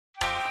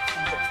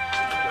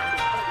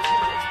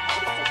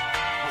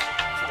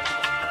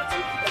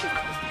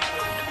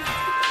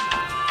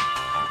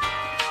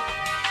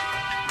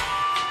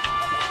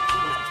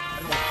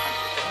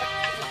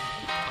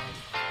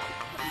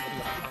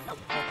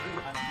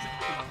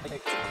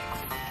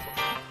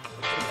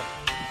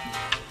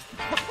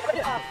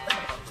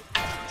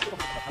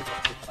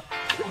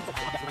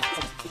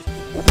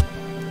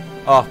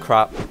Oh,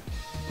 crap.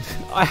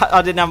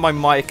 I didn't have my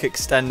mic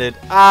extended.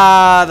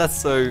 Ah, that's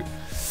so...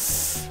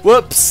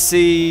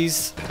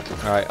 Whoopsies.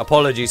 Alright,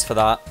 apologies for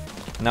that.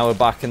 Now we're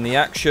back in the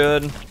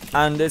action.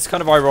 And it's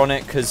kind of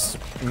ironic because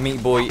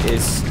Meat Boy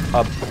is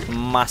a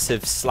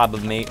massive slab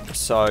of meat.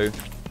 So,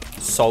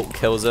 salt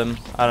kills him.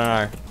 I don't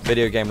know.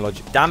 Video game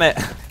logic. Damn it.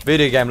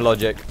 Video game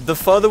logic. The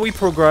further we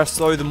progress,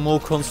 though, the more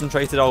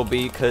concentrated I'll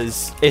be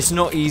because it's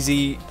not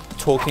easy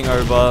talking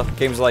over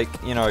games like,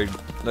 you know,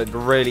 like the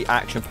really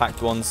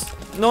action-packed ones.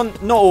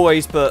 Not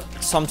always, but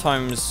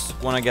sometimes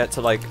when I get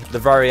to like the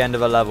very end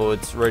of a level,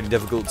 it's really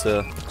difficult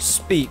to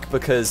speak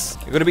because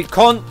you're gonna be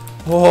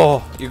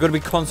you're gonna be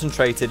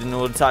concentrated in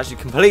order to actually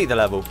complete the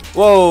level.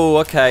 Whoa,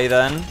 okay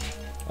then.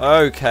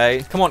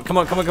 Okay, come on.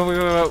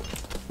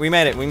 We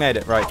made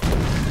it, right.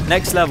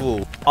 Next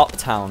level,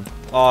 Uptown.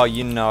 Oh,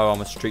 you know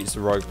I'm a Streets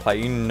of Rogue player.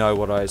 You know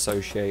what I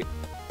associate.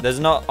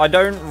 I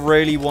don't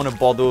really want to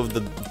bother with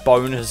the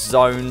bonus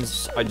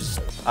zones. I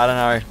don't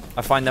know.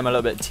 I find them a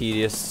little bit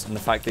tedious, and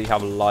the fact that you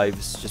have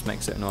lives just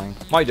makes it annoying.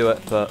 Might do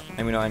it, but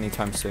maybe not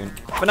anytime soon.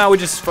 For now, we're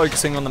just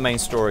focusing on the main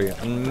story,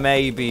 and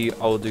maybe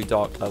I'll do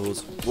dark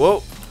levels. Whoa,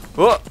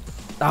 whoa,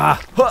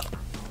 ah, huh,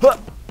 huh,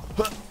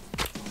 huh.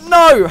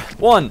 No!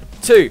 1,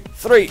 2,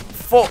 3,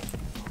 4.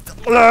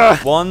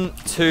 1,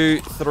 2,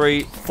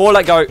 3, 4.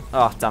 Let go.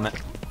 Ah, damn it.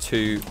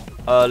 Too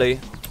early.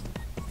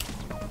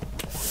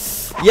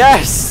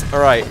 Yes!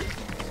 Alright.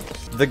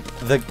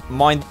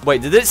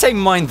 Wait, did it say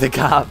mind the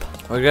gap?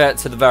 We'll get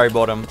to the very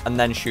bottom and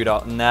then shoot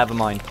up. Never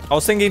mind. I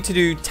was thinking to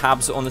do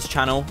tabs on this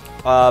channel,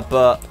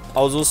 but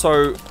I was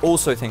also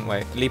thinking,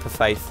 wait, leap of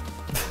faith.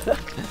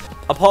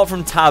 Apart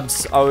from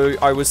tabs,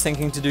 I was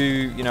thinking to do,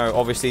 you know,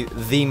 obviously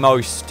the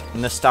most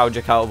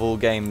nostalgic out of all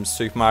games,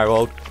 Super Mario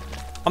World.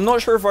 I'm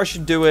not sure if I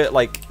should do it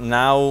like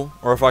now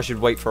or if I should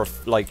wait for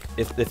like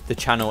if the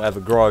channel ever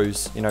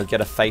grows, you know, get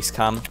a face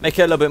cam, make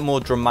it a little bit more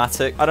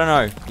dramatic. I don't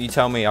know. You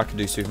tell me. I could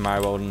do Super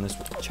Mario World on this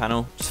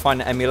channel. Just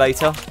find an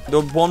emulator.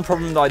 The one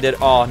problem that I did,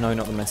 oh no,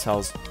 not the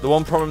missiles. The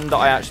one problem that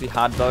I actually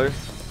had though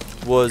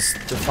was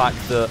the fact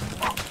that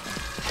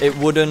it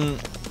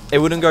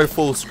wouldn't go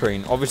full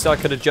screen. Obviously, I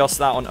could adjust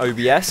that on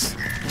OBS,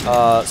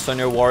 so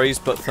no worries.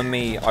 But for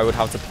me, I would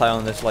have to play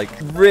on this like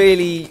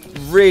really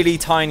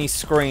tiny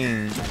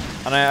screen.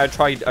 And I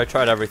tried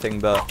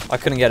everything, but I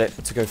couldn't get it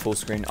to go full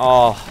screen.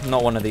 Oh,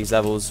 not one of these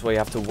levels where you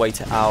have to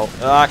wait it out.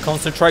 Ah,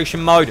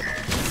 concentration mode.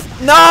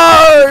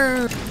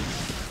 No!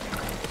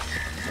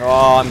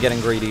 Oh, I'm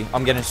getting greedy.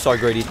 I'm getting so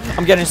greedy.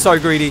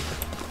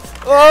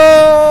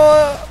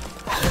 Oh!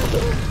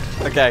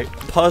 Okay,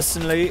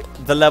 personally,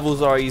 the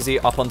levels are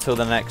easy up until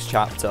the next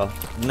chapter.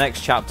 The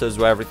next chapter is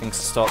where everything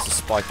starts to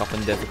spike up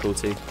in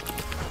difficulty.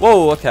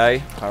 Whoa,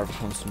 okay. Power of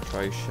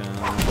concentration.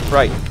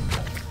 Right.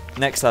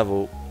 Next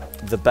level.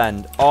 The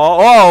bend.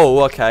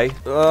 Oh, okay.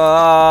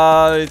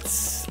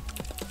 It's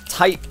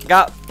tight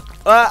gap.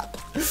 Ah.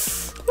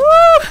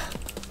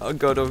 Oh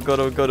god.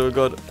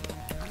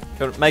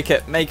 Make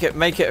it.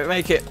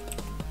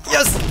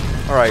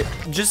 Yes! Alright,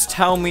 just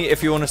tell me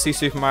if you want to see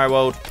Super Mario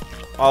World.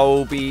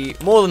 I'll be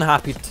more than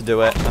happy to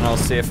do it, and I'll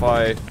see if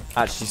I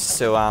actually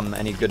still am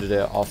any good at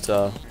it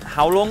after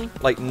how long?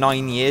 Like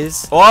 9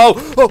 years? Oh,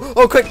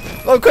 quick!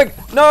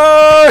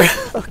 No!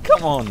 Oh,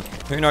 come on.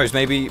 Who knows?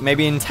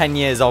 Maybe in 10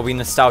 years I'll be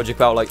nostalgic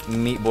about like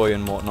Meat Boy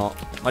and whatnot.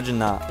 Imagine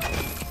that.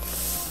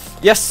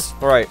 Yes.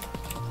 All right.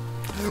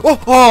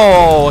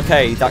 Oh,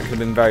 okay. That could have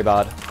been very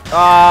bad.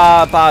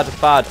 Ah, bad.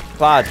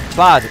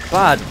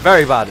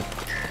 Very bad.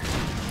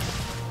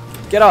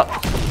 Get up.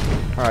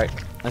 All right.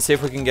 Let's see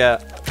if we can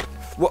get.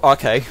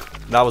 Okay.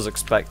 That was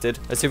expected.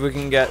 Let's see if we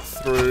can get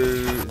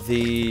through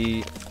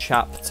the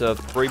chapter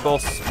 3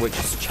 boss, which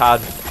is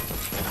Chad,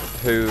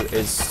 who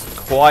is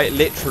quite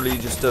literally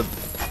just a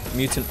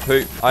mutant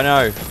poop. I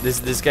know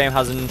this game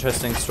has an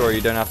interesting story.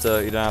 You don't have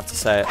to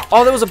say it.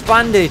 Oh, there was a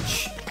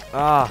bandage.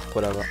 Ah,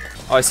 whatever.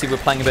 Oh, I see. We're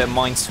playing a bit of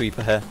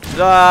Minesweeper here.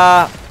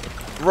 Ah,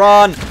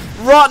 run!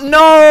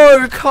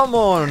 No, come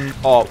on.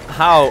 Oh,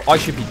 how? I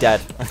should be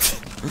dead.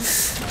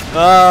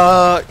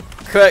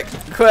 Quick!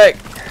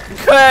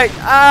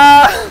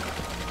 Ah!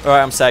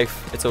 Alright, I'm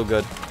safe. It's all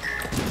good.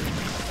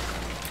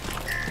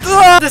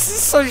 This is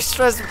so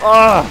stressful.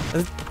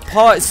 This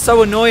part is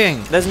so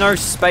annoying. There's no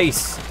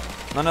space.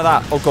 None of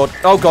that. Oh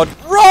god.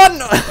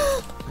 Run!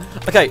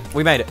 Okay,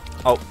 we made it.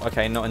 Oh,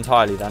 okay, not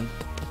entirely then.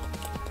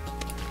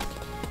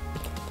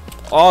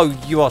 Oh,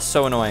 you are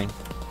so annoying.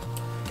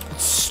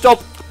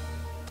 Stop.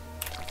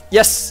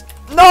 Yes.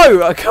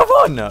 No, come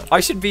on. I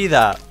should be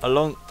there.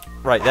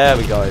 Right, there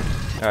we go.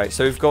 Alright,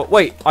 so we've got...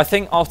 Wait, I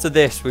think after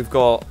this, we've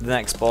got the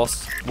next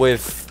boss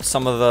with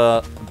some of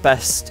the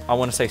best, I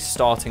want to say,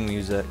 starting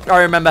music. I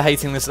remember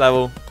hating this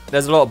level.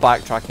 There's a lot of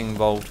backtracking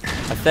involved,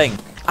 I think.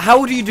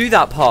 How do you do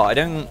that part? I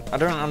don't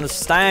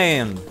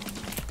understand.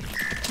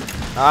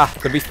 Ah,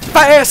 gotta be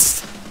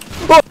fast!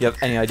 Oh! You have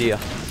any idea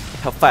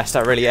how fast I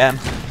really am?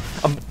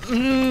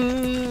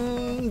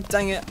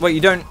 Dang it. Wait,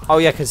 you don't... Oh,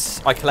 yeah, because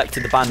I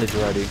collected the bandage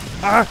already.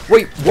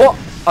 Wait, what?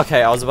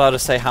 Okay, I was about to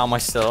say, how am I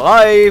still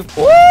alive?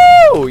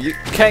 Woo! You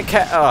can't...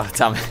 Oh,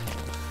 damn it.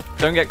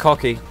 Don't get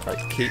cocky. Right,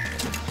 keep...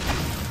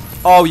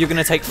 Oh, you're going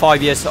to take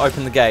 5 years to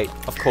open the gate.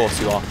 Of course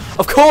you are.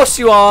 Of course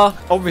you are.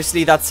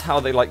 Obviously, that's how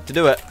they like to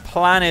do it.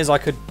 Plan is I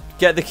could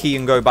get the key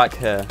and go back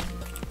here.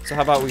 So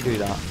how about we do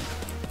that?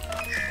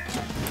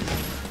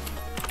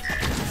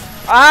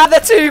 Ah,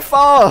 they're too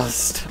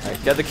fast.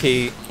 Right, get the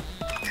key.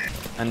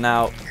 And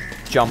now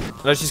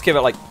jump. Let's just give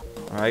it like...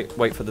 Alright,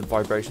 wait for the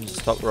vibrations to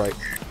stop. Right.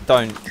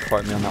 Don't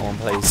quote me on that one,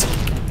 please.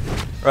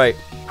 Right.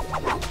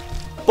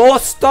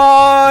 Boss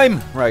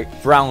time! Right,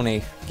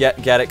 brownie. Get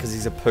it, because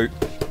he's a poop.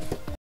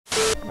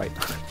 Right.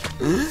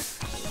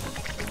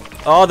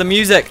 Oh, the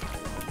music!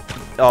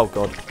 Oh,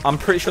 God. I'm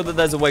pretty sure that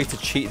there's a way to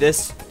cheat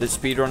this that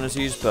speedrunners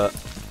use, but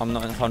I'm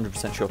not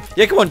 100% sure.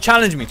 Yeah, come on,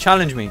 challenge me,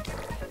 challenge me.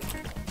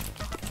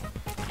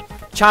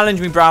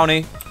 Challenge me,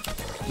 brownie.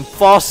 I'm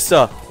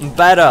faster, I'm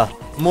better,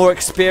 more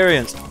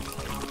experienced.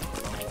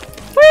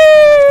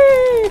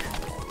 Whee!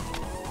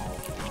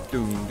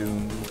 Doom,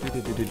 doom,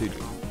 do, do, do, do,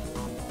 do.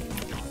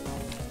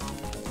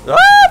 Ah!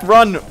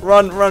 Run.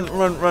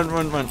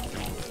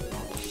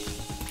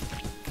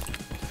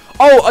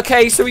 Oh,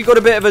 okay, so we got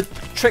a bit of a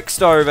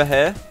trickster over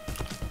here.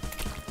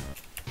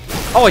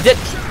 Oh, I did.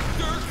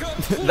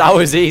 That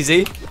was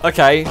easy.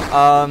 Okay,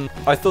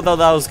 I thought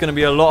that was going to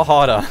be a lot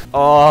harder.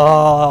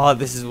 Oh,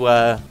 this is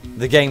where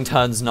the game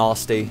turns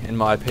nasty, in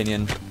my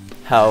opinion.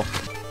 Hell.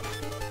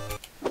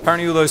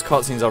 Apparently all those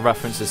cutscenes are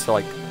references to,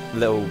 like,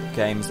 little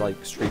games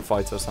like Street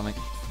Fighter or something.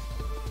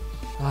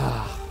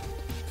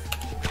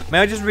 May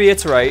I just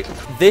reiterate,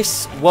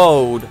 this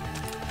world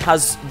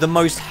has the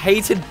most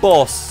hated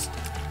boss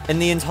in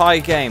the entire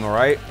game,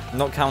 alright?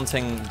 Not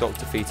counting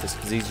Dr. Fetus,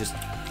 because he's just...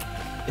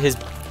 his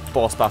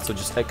boss battle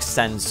just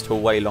extends to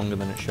way longer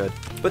than it should.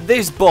 But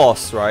this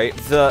boss, right,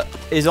 that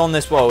is on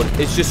this world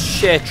is just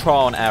sheer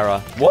trial and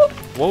error. What?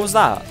 What was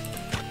that?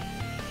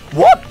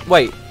 What?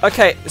 Wait,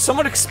 okay,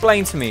 someone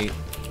explain to me.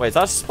 Wait, is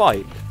that a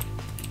spike?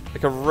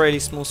 Like a really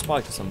small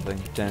spike or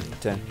something. Dun,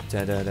 dun,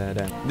 dun, dun, dun,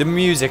 dun. The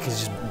music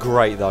is just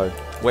great, though.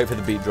 Wait for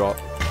the beat drop.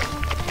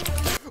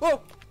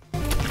 Oh!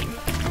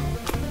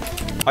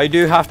 I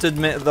do have to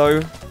admit,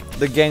 though,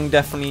 the game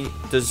definitely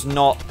does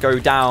not go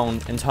down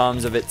in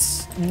terms of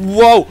its...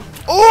 Whoa!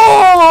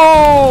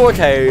 Oh!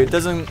 Okay, it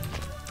doesn't...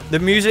 The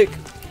music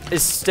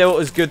is still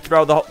as good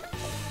throughout the whole...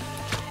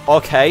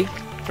 Okay.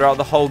 Throughout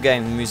the whole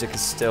game, the music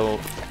is still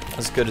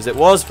as good as it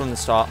was from the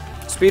start.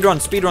 Speedrun,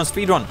 speedrun,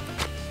 speedrun.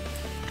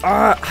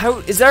 How...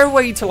 Is there a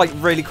way to, like,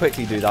 really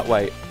quickly do that?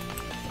 Wait.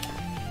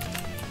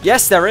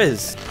 Yes, there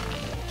is.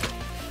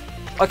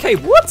 Okay,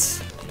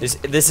 what?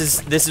 This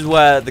is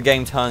where the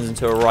game turns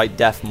into a right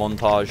death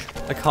montage.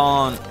 I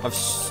can't. I've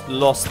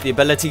lost the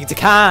ability to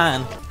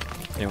can.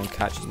 Anyone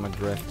catches my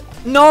drift?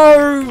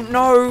 No,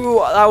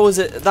 no, that was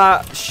it.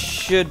 That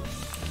should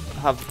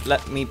have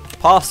let me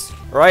pass.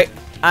 Right,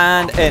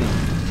 and in.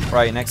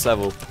 Right, next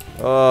level.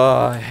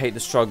 Oh, I hate the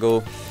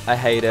struggle. I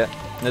hate it.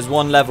 There's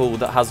one level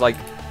that has like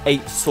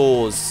 8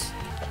 saws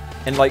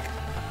in like.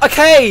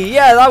 Okay,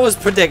 yeah, that was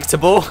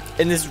predictable.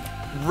 In this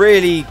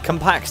really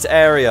compact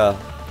area.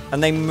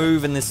 And they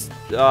move in this...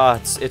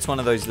 it's one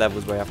of those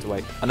levels where you have to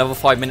wait. Another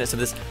 5 minutes of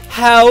this.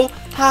 Hell!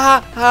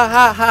 Ha ha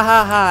ha ha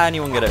ha ha!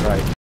 Anyone get it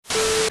right?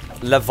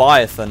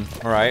 Leviathan.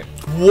 Alright.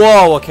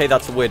 Whoa! Okay,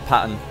 that's a weird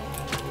pattern.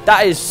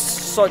 That is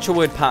such a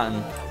weird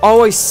pattern.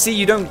 Oh, I see.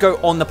 You don't go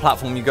on the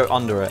platform. You go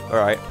under it.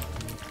 Alright.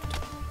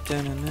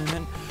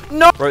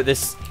 No! Bro,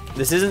 this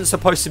isn't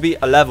supposed to be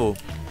a level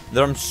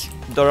that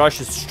I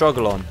should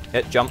struggle on.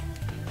 Hit, jump.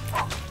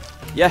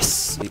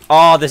 Yes!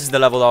 Oh, this is the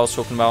level that I was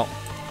talking about.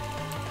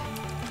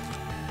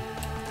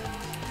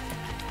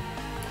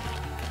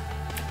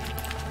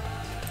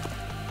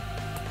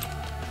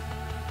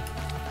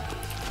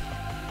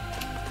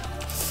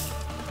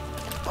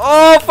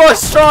 Oh,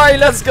 first try,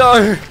 let's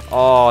go.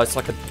 Oh, it's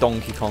like a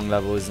Donkey Kong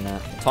level, isn't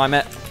it? Time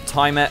it,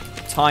 time it,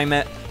 time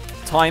it,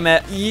 time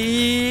it.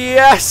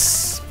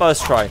 Yes!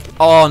 First try.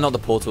 Oh, not the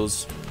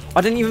portals.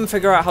 I didn't even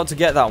figure out how to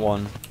get that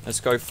one. Let's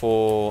go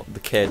for the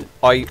kid.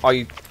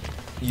 I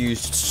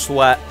used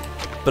sweat,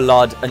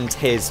 blood, and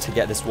tears to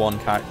get this one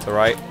character,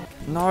 right?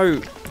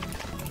 No.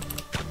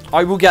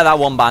 I will get that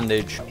one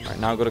bandage. Right,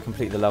 now I've got to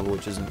complete the level,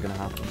 which isn't going to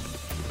happen.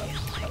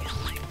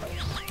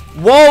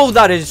 Whoa,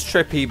 that is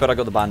trippy, but I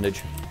got the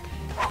bandage.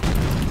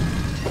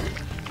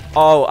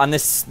 Oh, and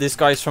this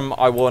guy's from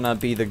I Wanna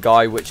Be the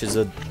Guy, which is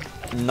a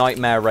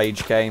nightmare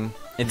rage game.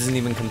 It doesn't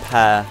even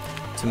compare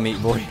to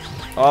Meat Boy.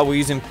 Oh, we're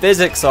using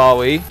physics, are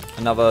we?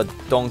 Another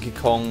Donkey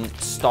Kong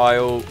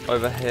style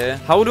over here.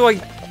 How do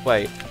I...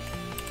 Wait.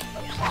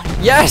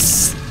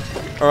 Yes!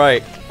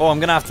 Alright. Oh, I'm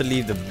going to have to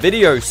leave the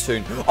video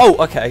soon. Oh,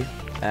 okay.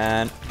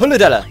 And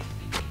Huladella.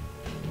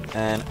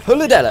 And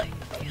Huladella.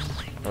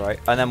 Alright,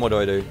 and then what do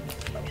I do?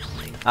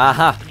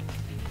 Aha.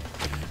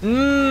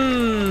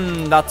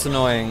 That's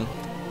annoying.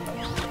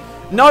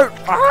 No.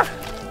 Ah!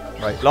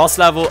 Right, last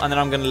level, and then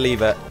I'm going to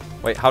leave it.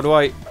 Wait, how do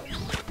I...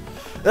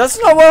 That's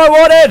not what I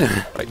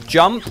wanted! Right,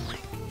 jump.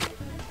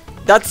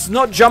 That's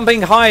not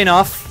jumping high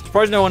enough.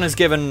 Surprised no one has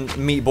given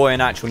Meat Boy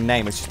an actual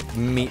name. It's just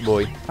Meat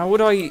Boy. How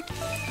would I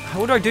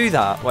do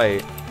that?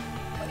 Wait.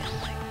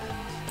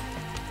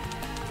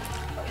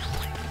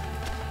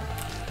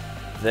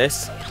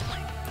 this.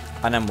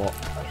 And then what?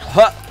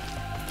 Huh!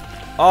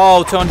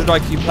 Oh, 200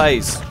 IQ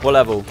plays. What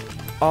level?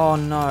 Oh,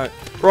 no.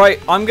 Right,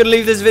 I'm going to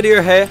leave this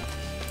video here.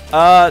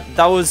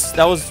 That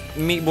was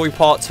Meat Boy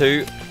Part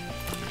 2.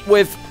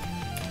 With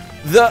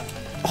the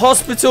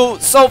hospital,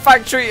 salt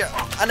factory,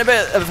 and a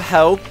bit of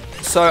hell.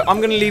 So, I'm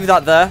going to leave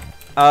that there.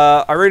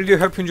 I really do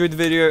hope you enjoyed the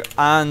video.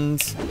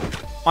 And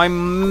I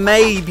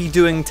may be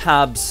doing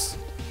tabs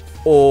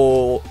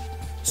or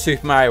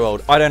Super Mario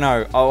World. I don't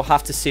know. I'll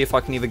have to see if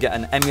I can either get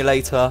an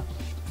emulator.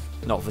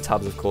 Not for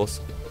tabs, of course.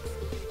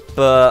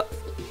 But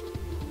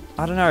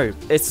I don't know.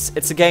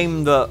 It's a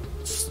game that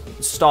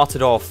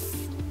started off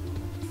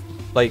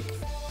like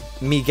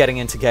me getting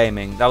into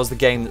gaming. That was the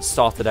game that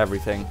started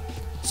everything.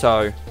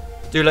 So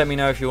do let me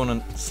know if you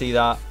want to see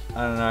that.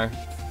 I don't know.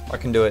 I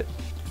can do it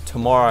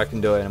tomorrow. I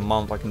can do it in a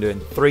month. I can do it in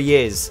 3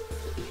 years.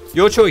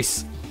 Your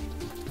choice.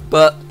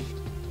 But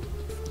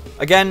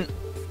again,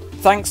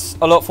 thanks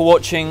a lot for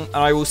watching, and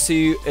I will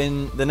see you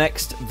in the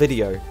next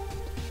video.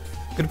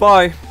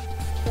 Goodbye.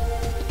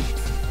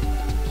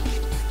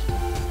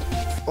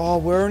 Oh,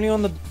 we're only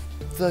on the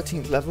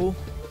 13th level?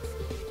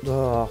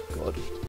 Oh, God.